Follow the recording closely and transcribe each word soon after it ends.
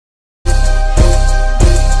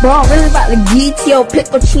Bro, I'm really about to GTO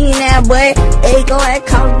pickle chin that boy. Hey, go ahead,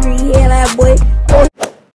 Calgary, yeah, that boy.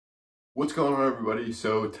 Oh. What's going on, everybody?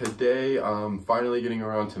 So today I'm finally getting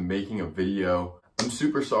around to making a video. I'm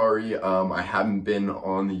super sorry, I haven't been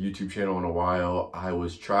on the YouTube channel in a while. I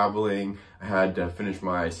was traveling, I had to finish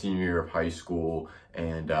my senior year of high school,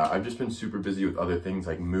 and I've just been super busy with other things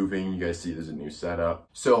like moving. You guys see there's a new setup.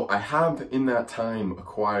 So I have in that time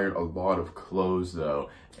acquired a lot of clothes though,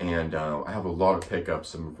 and I have a lot of pickups,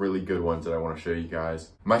 some really good ones that I want to show you guys.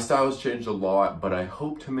 My style has changed a lot, but I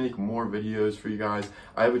hope to make more videos for you guys.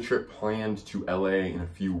 I have a trip planned to LA in a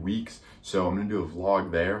few weeks, so I'm gonna do a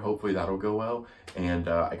vlog there. Hopefully that'll go well, and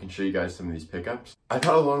I can show you guys some of these pickups. I've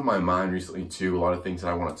had a lot on my mind recently too, a lot of things that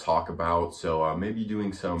I want to talk about, so maybe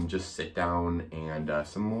doing some just sit down and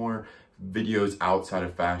some more videos outside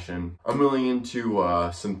of fashion. I'm really into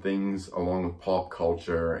some things along with pop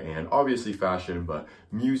culture and obviously fashion, but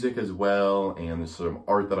music as well, and there's some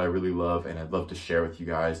art that I really love and I'd love to share with you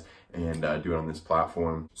guys and do it on this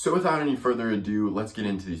platform. So without any further ado, let's get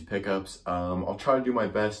into these pickups. I'll try to do my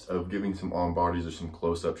best of giving some on bodies or some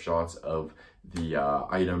close-up shots of the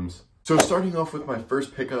items. So starting off with my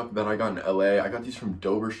first pickup that I got in LA, I got these from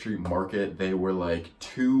Dover Street Market. They were like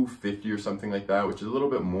 $2.50 or something like that, which is a little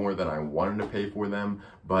bit more than I wanted to pay for them,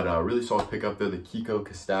 but really solid pickup. They're the Kiko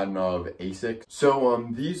Kostadinov Alyx. So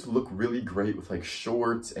these look really great with like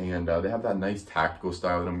shorts, and they have that nice tactical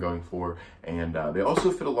style that I'm going for, and they also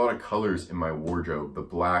fit a lot of colors in my wardrobe, the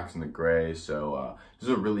blacks and the grays, so this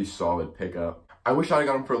is a really solid pickup. I wish I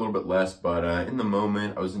got them for a little bit less, but in the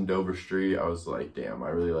moment, I was in Dover Street, I was like, damn, I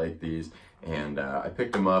really like these, and I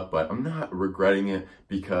picked them up, but I'm not regretting it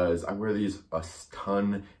because I wear these a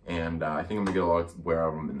ton, and I think I'm gonna get a lot of wear out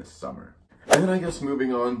of them in the summer. And then I guess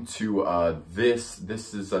moving on to this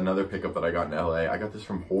is another pickup that I got in LA. I got this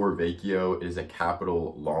from Hor Vecchio. It is a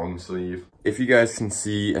Kapital long sleeve. If you guys can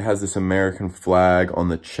see, it has this American flag on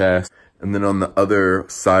the chest, and then on the other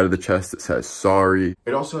side of the chest it says sorry.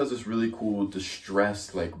 It also has this really cool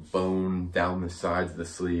distressed like bone down the sides of the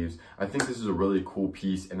sleeves. I think this is a really cool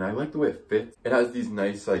piece, and I like the way it fits. It has these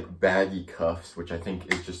nice like baggy cuffs, which I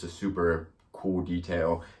think is just a super cool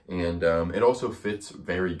detail, and it also fits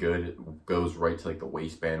very good. It goes right to like the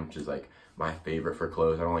waistband, which is like my favorite for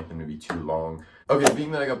clothes. I don't like them to be too long. Okay,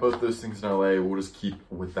 being that I got both those things in LA, we'll just keep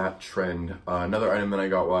with that trend. Another item that I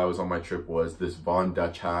got while I was on my trip was this Von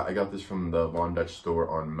Dutch hat. I got this from the Von Dutch store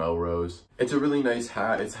on Melrose. It's a really nice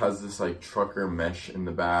hat. It has this like trucker mesh in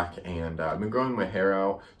the back, and I've been growing my hair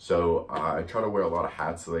out, so I try to wear a lot of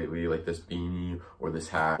hats lately, like this beanie or this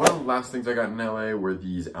hat. One of the last things I got in LA were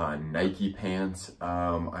these Nike pants.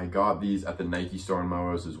 I got these at the Nike store in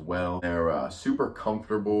Melrose as well. They're super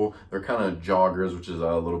comfortable. They're kind of joggers, which is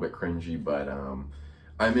a little bit cringy, but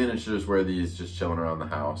I managed to just wear these just chilling around the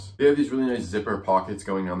house. They have these really nice zipper pockets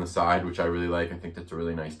going on the side, which I really like. I think that's a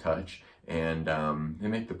really nice touch, and they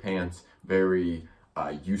make the pants very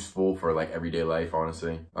useful for like everyday life,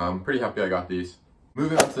 honestly. I'm pretty happy I got these.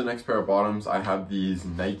 Moving on to the next pair of bottoms, I have these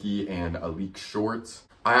Nike and Alyx shorts.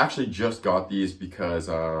 I actually just got these because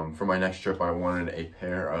for my next trip I wanted a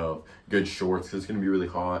pair of good shorts because it's going to be really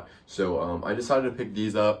hot. So I decided to pick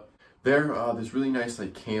these up. They're this really nice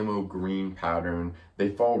like camo green pattern. They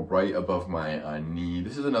fall right above my knee.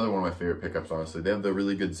 This is another one of my favorite pickups, honestly. They have the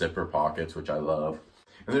really good zipper pockets, which I love.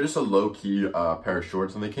 And they're just a low-key pair of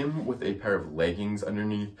shorts, and they came with a pair of leggings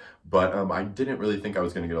underneath, but I didn't really think I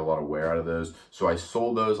was going to get a lot of wear out of those, so I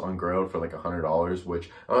sold those on Grailed for like $100,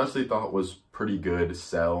 which I honestly thought was pretty good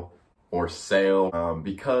sell or sale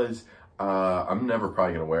because I'm never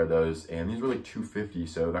probably gonna wear those, and these were like $2.50,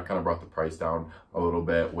 so that kind of brought the price down a little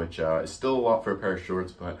bit, which is still a lot for a pair of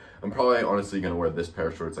shorts, but I'm probably honestly gonna wear this pair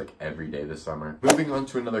of shorts like every day this summer. Moving on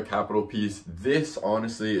to another Kapital piece. This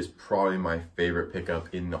honestly is probably my favorite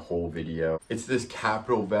pickup in the whole video. It's this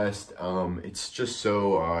Kapital vest. It's just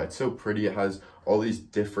so it's so pretty. It has all these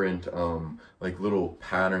different like little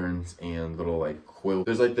patterns and little like quilt.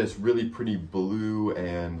 There's like this really pretty blue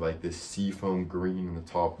and like this seafoam green in the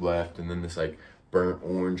top left, and then this like burnt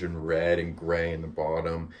orange and red and gray in the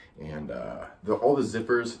bottom, and all the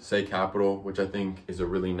zippers say Kapital, which I think is a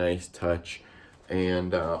really nice touch.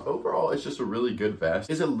 And overall, it's just a really good vest.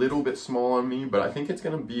 It's a little bit small on me, but I think it's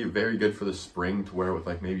gonna be very good for the spring to wear with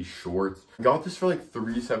like maybe shorts. I got this for like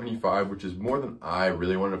 $3.75, which is more than I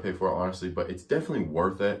really wanted to pay for it, honestly, but it's definitely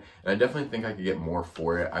worth it. And I definitely think I could get more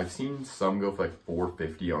for it. I've seen some go for like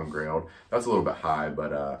 $4.50 on Grailed. That's a little bit high,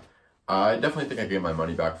 but I definitely think I could get my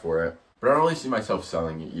money back for it. But I don't really see myself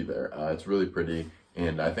selling it either. It's really pretty,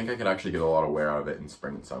 and I think I could actually get a lot of wear out of it in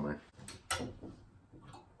spring and summer.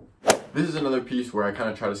 This is another piece where I kind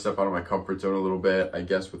of try to step out of my comfort zone a little bit, I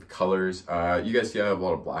guess, with colors. You guys see I have a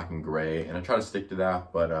lot of black and gray, and I try to stick to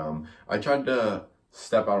that, but I tried to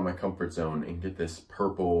step out of my comfort zone and get this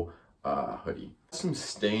purple hoodie. Some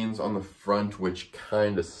stains on the front, which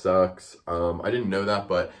kind of sucks. I didn't know that,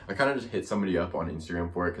 but I kind of just hit somebody up on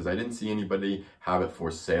Instagram for it because I didn't see anybody have it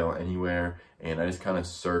for sale anywhere, and I just kind of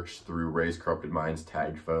searched through Ray's Corrupted Minds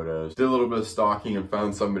tagged photos. Did a little bit of stalking and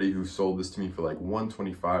found somebody who sold this to me for like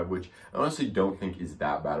 $125, which I honestly don't think is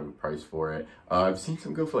that bad of a price for it. I've seen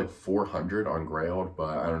some go for like $400 on Grailed,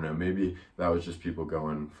 but I don't know, maybe that was just people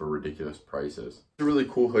going for ridiculous prices. It's a really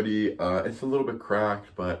cool hoodie. It's a little bit cracked,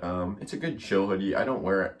 but it's a good chill hoodie. I don't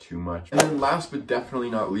wear it too much. And then last but definitely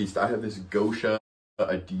not least, I have this Gosha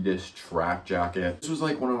Adidas track jacket. This was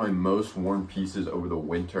like one of my most worn pieces over the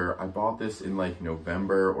winter. I bought this in like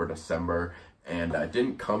November or December, and it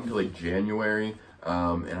didn't come till like January,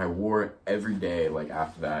 and I wore it every day like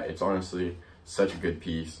after that. It's honestly such a good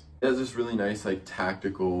piece. It has this really nice like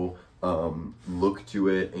tactical look to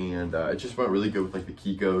it, and it just went really good with like the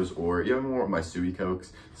Kikos, or even more with my Suey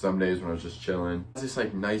Cokes some days when I was just chilling. It's this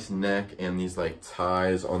like nice neck and these like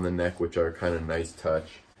ties on the neck, which are kind of nice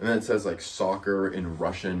touch. And then it says like soccer in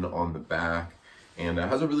Russian on the back, and it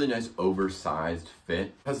has a really nice oversized fit.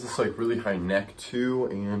 It has this like really high neck too,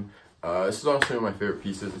 and this is honestly one of my favorite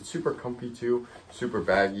pieces. It's super comfy too, super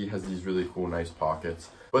baggy, has these really cool nice pockets.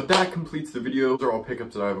 But that completes the video. Those are all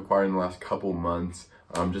pickups that I've acquired in the last couple months.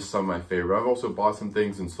 Just some of my favorite. I've also bought some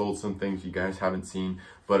things and sold some things you guys haven't seen.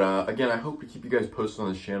 But again, I hope to keep you guys posted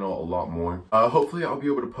on this channel a lot more. Hopefully I'll be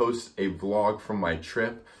able to post a vlog from my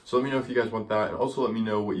trip. So let me know if you guys want that, and also let me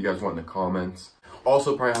know what you guys want in the comments.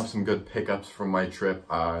 Also probably have some good pickups from my trip.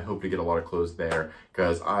 I hope to get a lot of clothes there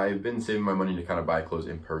because I've been saving my money to kind of buy clothes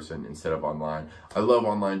in person instead of online. I love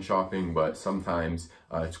online shopping, but sometimes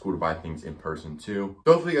it's cool to buy things in person too.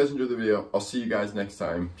 So hopefully you guys enjoyed the video. I'll see you guys next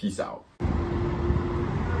time. Peace out.